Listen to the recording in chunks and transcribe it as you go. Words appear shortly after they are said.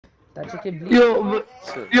T'as checké Bleach?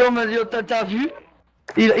 Yo, mais yo, t'as vu?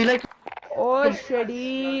 Il a Oh,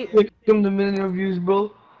 shady. comme de million views,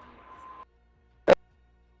 bro.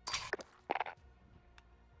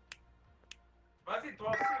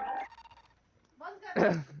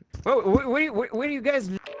 Where do you guys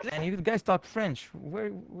live? And you guys talk French. Where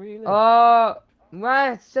you live?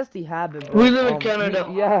 Well, it's just the habit, bro. We live in Canada.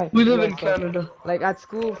 Yeah. We live in US, Canada. like at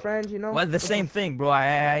school, French, you know? Well, the same thing, bro.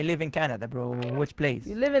 I live in Canada, bro. Which place?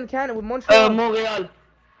 You live in Canada with Montreal. Montreal.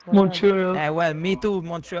 Montreal. Well, me too,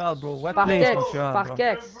 Montreal, bro. What Par place, Kex, Montreal, Par bro?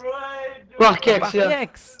 Kex. Parkex, yeah.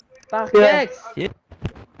 Parkex. Par Yeah. Kex. Yeah.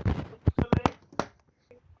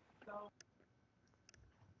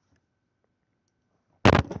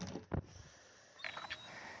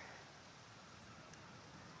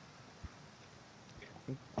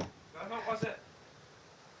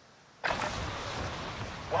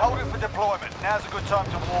 We're holding for deployment. Now's a good time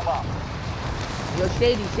to warm up. Yo,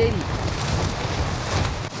 shady.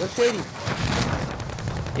 Yo, shady.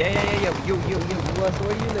 Yeah. You. So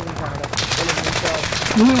where do you live in Canada? I live in Montreal.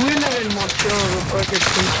 We live in Montreal, Parkex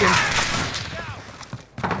Station.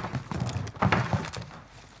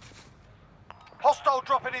 Hostile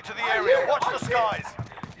dropping into the area. Watch the skies.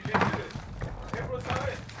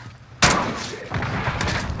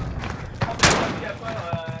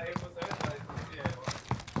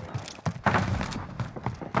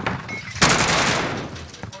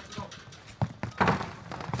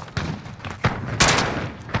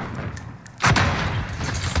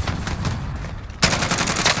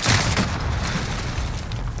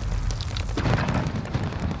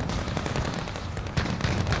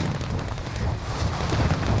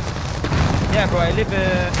 Yeah, bro. I live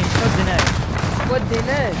in Côte-des-Neiges. What the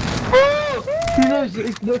next? Oh! He knows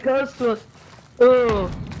the castle. Oh.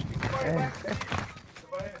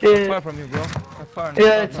 How far from you, bro? How far?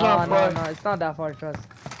 Yeah, it's not far. No, it's not that far, trust.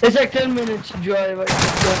 It's like 10 minutes drive.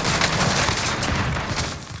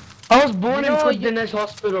 I was born in Côte-des-Neiges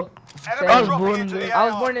Hospital. Enemy I was dropping born into there. the I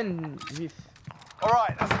was AR. born in Vif.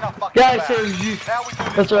 Alright, that's enough fucking Yeah, I about. said you. Now we do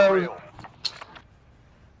this That's what I for was. real.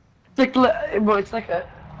 It's like, bro, it's like a.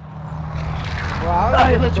 Bro, I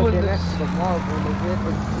Alright, don't let's know win the this. next the mall, bro.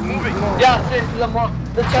 Moving. Yeah, c'est the mall.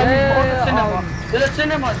 The Chinese or the Yeah, cinema. There's a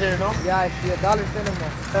cinema there, no? Yeah, I see a Dollar Cinema.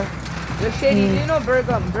 Yo, shady, do you know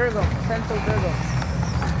Bergam, Central Bergam?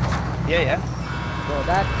 Yeah. Bro,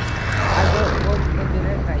 that I go to dinner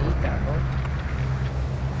and I eat that, bro.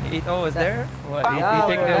 Is there? What? Yeah, You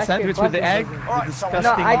take bro, the that sandwich shit with the buzzing, egg? buzzing. The Alright, disgusting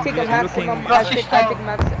No, I take a looking. maximum. I take a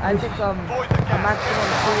maximum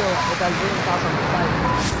cereal with Algerian sauce on the side.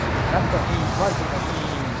 That's the buzzing.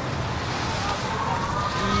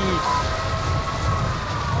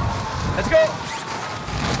 Let's go!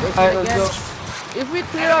 Alright, let's go. If we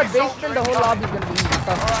clear our basement, the whole lobby is gonna be easy.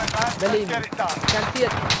 Alright, man, Believe let's me. get it done. Can see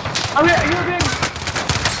it. I'm here, you're being.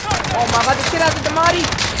 Oh my god, the kid has a Damari!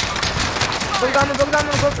 Go down, he's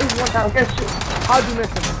one down. Okay, shoot. How'd you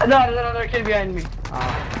miss him? No, there's another kid behind me.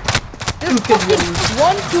 There's fucking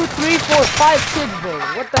 1, 2, 3, 4, 5 kids, bro.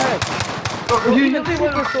 What the heck? Bro, even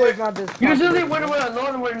Superstore is not this. Usually when we're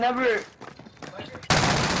alone, we're never.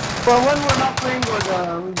 But when we're not playing with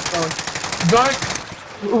Dark,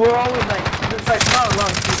 we're always like, there's like not a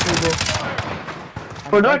lot of people, bro.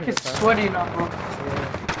 But Dark is sweaty now, bro.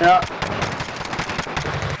 Yeah.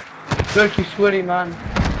 Dark is sweaty, man.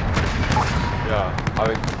 Yeah,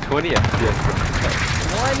 having 20 FPS.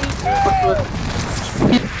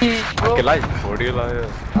 20. Okay, like, what do you like?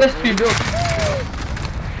 Best rebuild.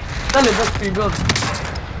 Tell it, best rebuild.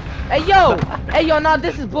 Hey yo, nah,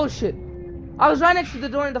 this is bullshit. I was right next to the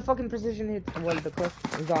door and the fucking precision hit. Well, the crush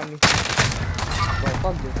is on me. Bro,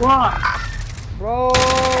 fuck this. What? Bro!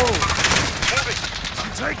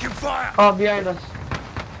 I'm taking fire. Oh, behind us.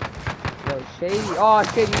 Yo, Shady. Oh,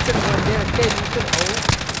 Shady, you should've went there. Shady, you should've. Oh.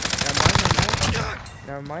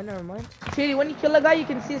 Never mind. Shady, when you kill a guy, you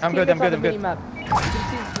can see his teammates on the minimap. You can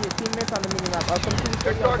see his teammates on the minimap. I'll come to you.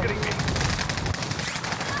 They're targeting me.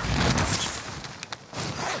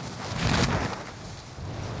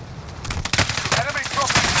 Enemy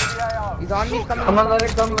dropping into the AO. He's on me, he's coming. Come on, let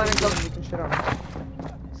it come. We can shit on him.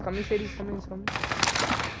 He's coming, Shady, he's coming.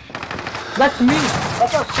 That's me.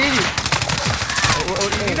 That's not Shady.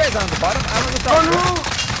 You guys are on the bottom? I'm on the top. Oh no!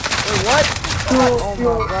 Wait, what? Oh my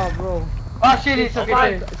god, bro. Ah, Shady, it's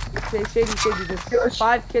okay. Shady, there's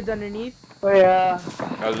 5 kids underneath. Oh yeah.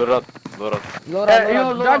 Lorat. Laura.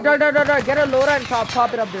 Laura. Get a Laura and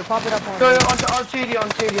pop it up there. Pop it up on. So on Shady.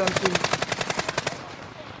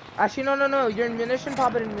 Actually, no. You're in munition.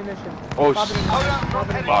 Pop it in munition. Oh, Pop it in Hold munition. on, Pop not it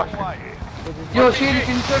in heading Fuck. away. Yo, Shady,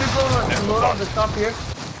 can you turn it lower on the top here?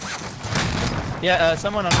 Yeah,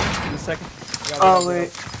 someone on me. Give me a second. Oh wait.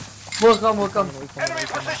 We'll come. Enemy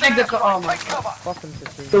position. Take the car. Oh my Take god. cover. Fucking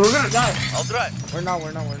sister. So we're gonna die. I'll drive. We're not.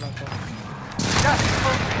 Gas is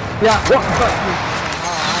moving. Yeah. What? Fuck you.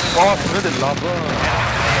 Oh, really lava.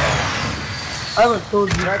 I haven't told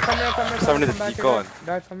you. Dart, come here. 70 Come back here, gone.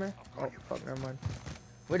 Dart, come here. Oh, fuck, never mind.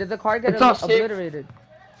 Wait, did the car get It's not safe. obliterated?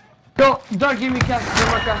 Yo, don't give me cash. Give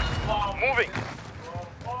me cash. Moving.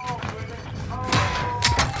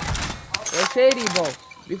 Yo, shady, bro.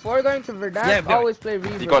 Before going to Verdansk, Yeah, go. always play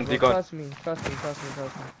rebirth. Decon, bro. decon. Trust me.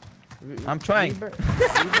 I'm trying.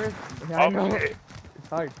 Rebirth? Yeah, I know. Okay. It's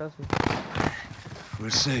hard, trust me. We're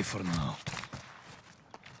safe for now.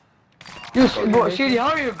 Yo, bro, Shady,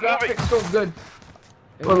 how are your graphics so good?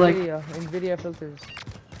 Or like- Nvidia filters.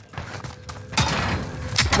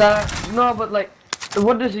 No, but like,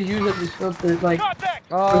 what does he use at these filters? Like, Contact.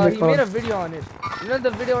 What's it He called? made a video on it. You know the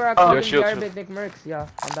video where I called him shield, Arabic Nick Mercs? Yeah,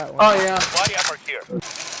 on that one. oh yeah. Body armor here. Yo,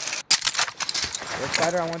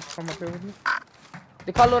 Spider, I want you to come up here with me.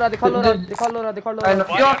 They call Laura. I know.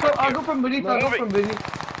 Why Yo, am I I'll go from beneath.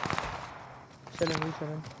 Chilling.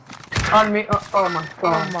 On me. Oh my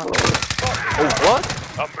god. my- Oh, what?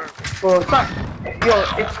 I'm moving. Bro, it's not. Yo,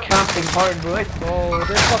 it's camping hard, bro. Oh,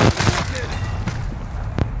 they're fucking.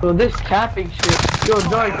 Bro, this camping shit. Yo,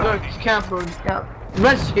 dark, it's camp, bro. Camp.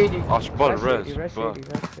 Res Shady. Oh, spot res. Rest Fuck. shady.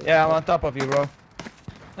 Yeah, I'm on top of you, bro.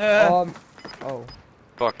 Oh.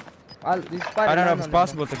 Fuck. I don't know if it's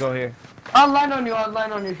possible to go here. I'll line on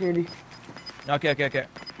you, Shady. Okay.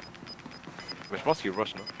 We're supposed to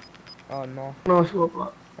rush now. Oh no. No, it's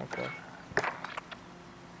not. Okay.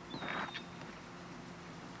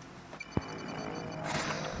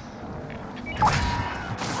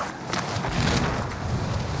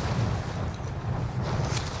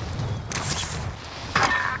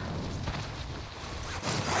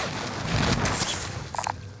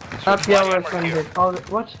 Happy hour Sunday.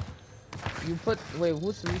 What? You put. Wait,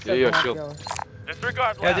 who's reset? Yeah, the happy shield. hour?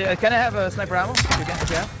 Disregard Yeah, left. can I have a sniper ammo? You can,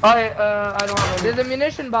 yeah. I don't have any. There's a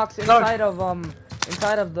munition box inside of the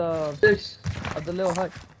This. little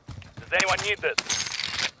hut. Does anyone need this?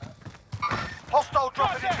 Hostile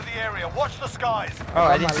dropping into the area. Watch the skies. Oh,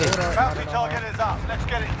 I Got didn't my see it. loader, I Bounty don't know target is up. Let's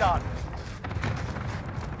get it done.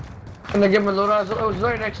 Can I get my loader? I was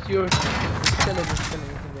right next to you. how. Chilling. You can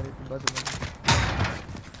get it. It doesn't matter.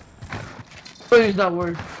 Please not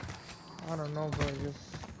worried. I don't know, bro. It just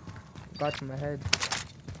got to my head.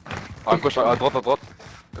 Ankush, اضغط.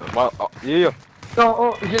 Yeah.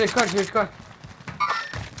 Oh, get a crack. Fuck,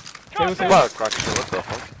 crack shit, what the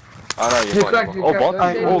fuck? I know You you're cracked, you Oh, cracked.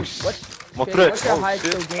 bot? Shady, Oh, what's Motrek. your high Oh,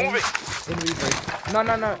 skill shit. game Moving. in Rebirth? No,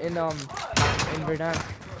 in Verdansk.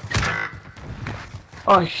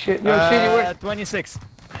 Oh shit. Yo, Shady, where? 26.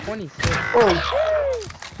 26. Oh,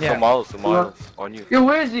 Yeah. Some miles on you. yo,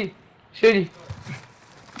 where is he? Shady.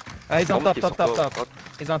 He's on top. What?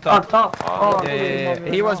 He's on On top. top. Oh, Yeah.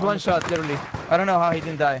 He was one shot, literally. I don't know how he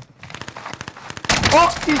didn't die. oh,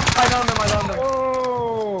 I downed him.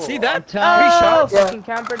 Oh! See that? Oh, 3 shots. Yeah. fucking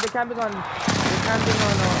camper. They're camping on.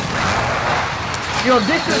 Yo,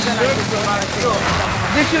 this is nerf dog. Yo,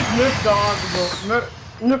 this is nerf dog, bro.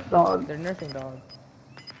 Nerf dog. They're nursing dogs.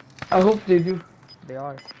 I hope they do. They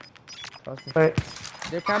are. Trust me. Right.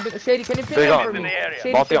 They're camping. Shady, can you ping Big them on. for me? In the area.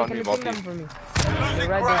 Shady, Bounty on can me, you ping bounty. them for me? Losing They're right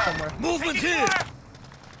there ground. somewhere. Movement here!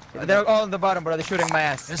 They're all on the bottom, bro. They're shooting my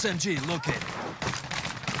ass. SMG located.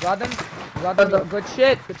 Got them? Got them? Good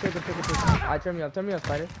shit. Good shit. I turn me up,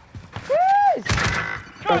 Spider. Yes!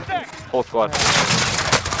 Contact. Whole squad.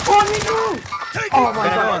 Oh, me too. Oh my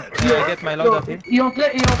god. Can I get my load up here? You don't play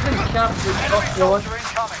camp. Enemy Yo, what? soldier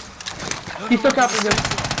incoming. He's still camping them.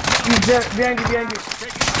 He's there, behind you.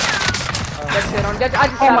 Get shit on. I just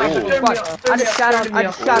Oh shot my on god, the turn me squad. up, I turn me just up, shot turn on. me I up,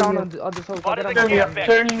 just shot turn on me up. the whole What squad. is Turn me up,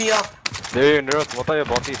 turn me up. Hey, nerd, what are you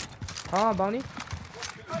bounty? Huh, Bounty?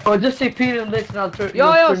 Oh, just say Peter and listen, I'll turn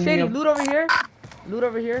Yo, turn me Shady, up. loot over here.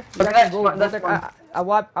 You Okay, guys that's can go. fine, that's fine. I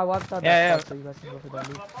wiped out that Yeah, spot, so you guys can go for that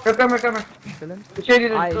loot. Come here. Chillin'. Shady,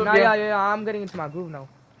 there's two, Yeah, I'm getting into my groove now.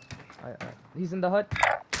 He's in the hut.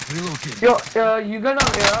 Relocated. Yo, you got on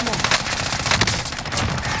air ammo.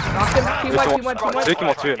 Knocked him. Team wipe. Take him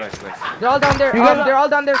off too, nice. They're all down there. You got They're all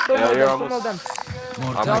down there. Slow Yeah, you're them. almost- Them.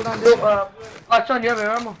 More I'm They're all time. down Yo, there. Watch on, you have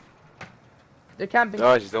air ammo. They're camping.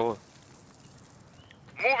 Yeah, he's over.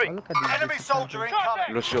 Moving. Oh, look at these Enemy bitches soldier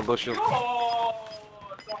incoming. No shield.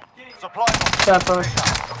 Supply box. Tap on. I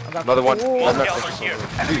got Another one. Oh, One Hostile left. here.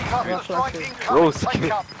 Dude, Enemy cluster Ross, strike Ross. incoming. Rose. Take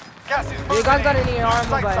cover. Gas is moving. You guys got any in. armor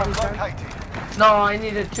Safe by any zone chance? located. No, I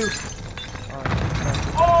needed two.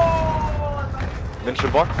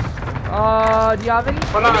 Mention box. Do you have any?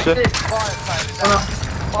 Oh no, Munition. sit. Fire sale is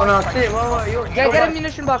Oh no, sit. Whoa, you. Get a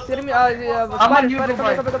munition box. Get a I'm Spider, on you, come boy.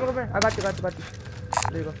 here. I got you.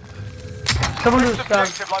 There you go. Someone Next who's stabbed.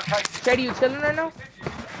 objective located. Shady, you chilling right now?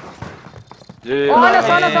 Yeah, Oh, on us,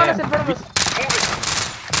 yeah, on us, yeah, on us, in front of us.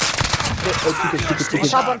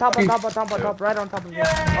 On top, right on top of you.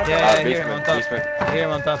 Yeah, I hear him on top. basement. I hear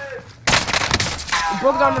him on top.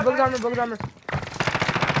 Broke his armor, broke his armor, broke his armor.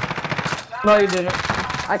 No, you didn't.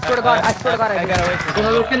 I swear to God, I swear to God, I I did. gotta wait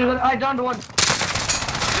for him. I downed one.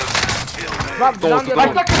 Rob, down the I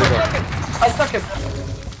other one. stuck him. I stuck him.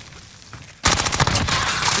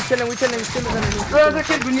 We chilling, still underneath. There's a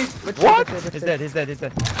kid beneath. What? He's dead, he's dead, he's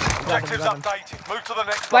dead. Objectives updated. Move to the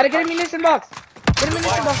next Spider, get a location. munition box. Get a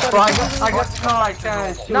munition box. Bro, Spider. no, I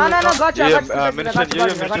can't. Shoot. No, got you. I got you. I Munition, got you. yeah,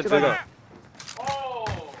 I got you. munition,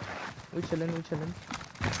 We chilling.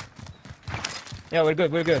 Yeah, we're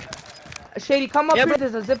good. Shady, come up Yeah, here. bro.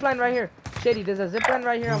 There's a zip line right here. Shady, there's a zip line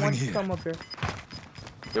right here. I Moving want you to here. come up here.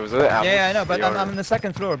 There was a Yeah, I know, but I'm on the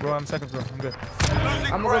second floor, bro. I'm second floor. I'm good.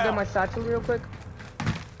 Losing I'm gonna go get my ground. satchel real quick.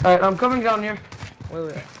 Alright, I'm coming down here.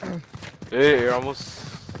 Wait. Yeah, you're almost.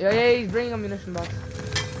 Yeah, he's bringing a munition box.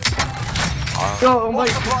 Yo, I'm More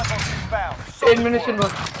like supply box inbound. Solid ammunition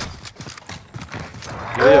work. box.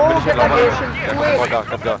 Oh, get that munition. munition quick.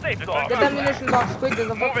 Cut. Get that munition box quick. There's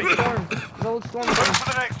a fucking storm. There's a whole storm Move coming. to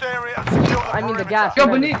the next area and secure the I mean the perimeter. gas. Yo,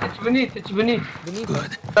 whatever. it's beneath. Beneath.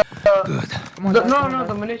 Good. Good. Come on, The, guys, no, come on,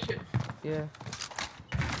 the guys. munition. Yeah.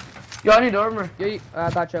 Yo, I need armor. Yeah,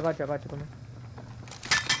 I got you. Come here.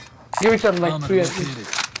 Give me something like Armor 3 located.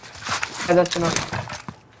 Yeah, that's enough.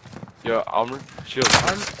 Yeah, armor, shield.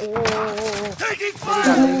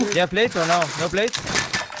 Yeah, plates or no? No plates?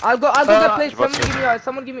 I'll go get plates. What's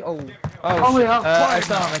Someone give me. Oh. Oh, we have I fire.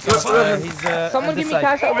 saw him. He's Someone on give this me side.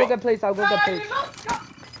 cash. I'll go get plates. I got you.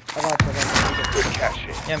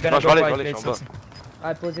 Yeah, I'm gonna Smash go volley, buy volley, plates. Shamba. Also.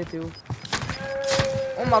 I positive.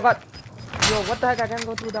 Oh my God. Yo, what the heck? I can't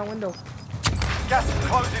go through that window. Gas is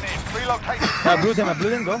closing in. Relocating. I blew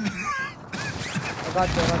him, go. I got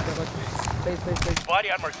you. Place.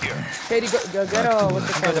 Body armor here. Shady, get a what's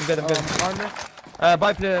the I'm good. armor.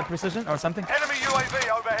 Buy precision or something. Enemy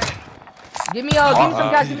UAV overhead. Give me some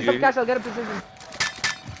cash. Give me some cash. I'll get a precision.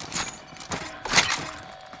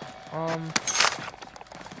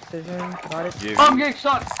 Precision. Got it. I'm getting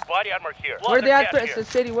shot. Body armor here. Where they at?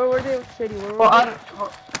 Shady. Where were they? Shady. Where Oh, were I they?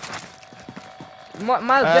 don't.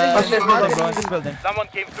 Miles, get okay, in. bro, Miles, Bro, in get this in. building. Someone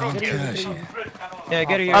came through here. Cash. Yeah,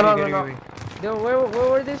 get it, I don't get know. it. Yo, where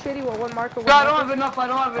were they, Shady? What marker? No, I don't have enough. On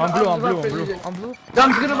blue, I'm on blue. precision. On blue?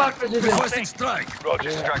 I'm gonna buy precision. Requesting strike.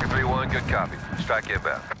 Roger, Striker 3-1, good copy. Strike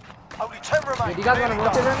inbound. Only 10 remain. Yeah, do you guys want to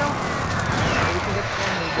rotate right now? We can get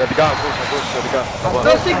Yeah, the guy, push, the guy.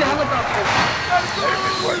 Let's take the helicopter.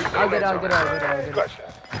 I'll get it.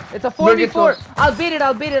 It's a 4v4. I'll beat it.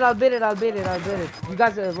 You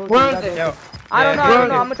guys rotate. Where You are guys they? rotate. I don't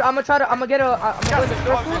know. I'm gonna try to. I'm gonna go in the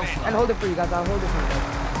circle and hold it for you guys. I'll hold it for you guys.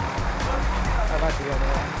 I got you guys.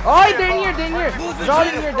 Oh, they're in here.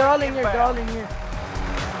 They're all in here.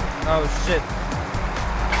 Oh shit.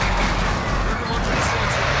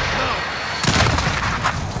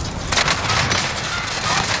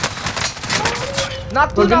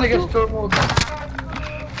 Knock two. We're gonna get storm mode.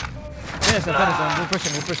 Finish him.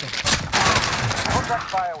 We're pushing. Contract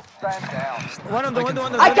failed. Stand down. One on the window.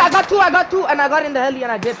 I got two, and I got in the heli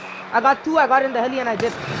and I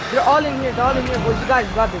dipped. They're all in here, boys. You guys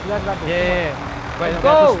got this. Yeah. Wait, Let's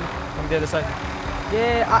go. From the other side.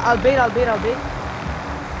 Yeah, I'll bait.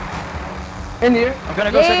 In here. I'm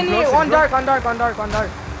gonna go Yeah, second in floor. here. second floor. On dark.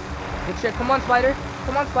 Good shit. Come on, Spider.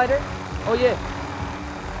 Oh yeah.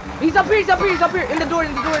 He's up here.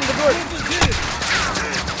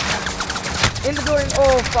 In the door.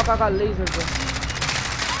 Oh fuck, I got lasers, bro.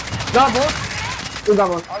 Got both. We got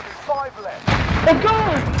one. Only 5 left.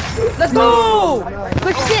 Let's go.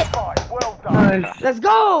 Good shit. 5. Well done. Nice. Let's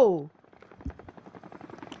go.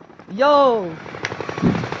 Yo.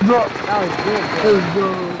 Bro, That was good, bro. let's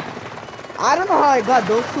go. I don't know how I got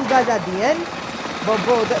those two guys at the end, but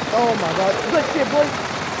bro, oh my god, good shit, boy.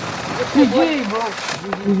 GG, bro.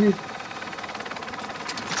 GG.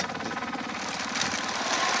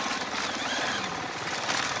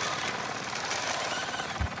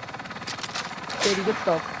 Shady, good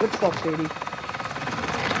stuff, Shady.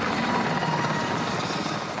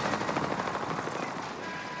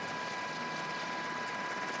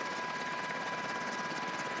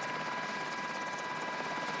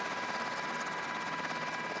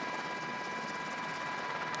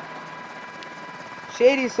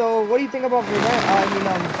 Shady, so what do you think about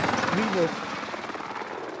Rebirth?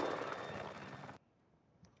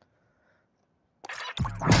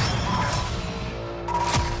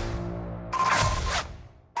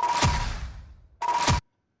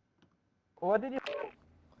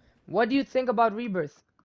 What do you think about Rebirth?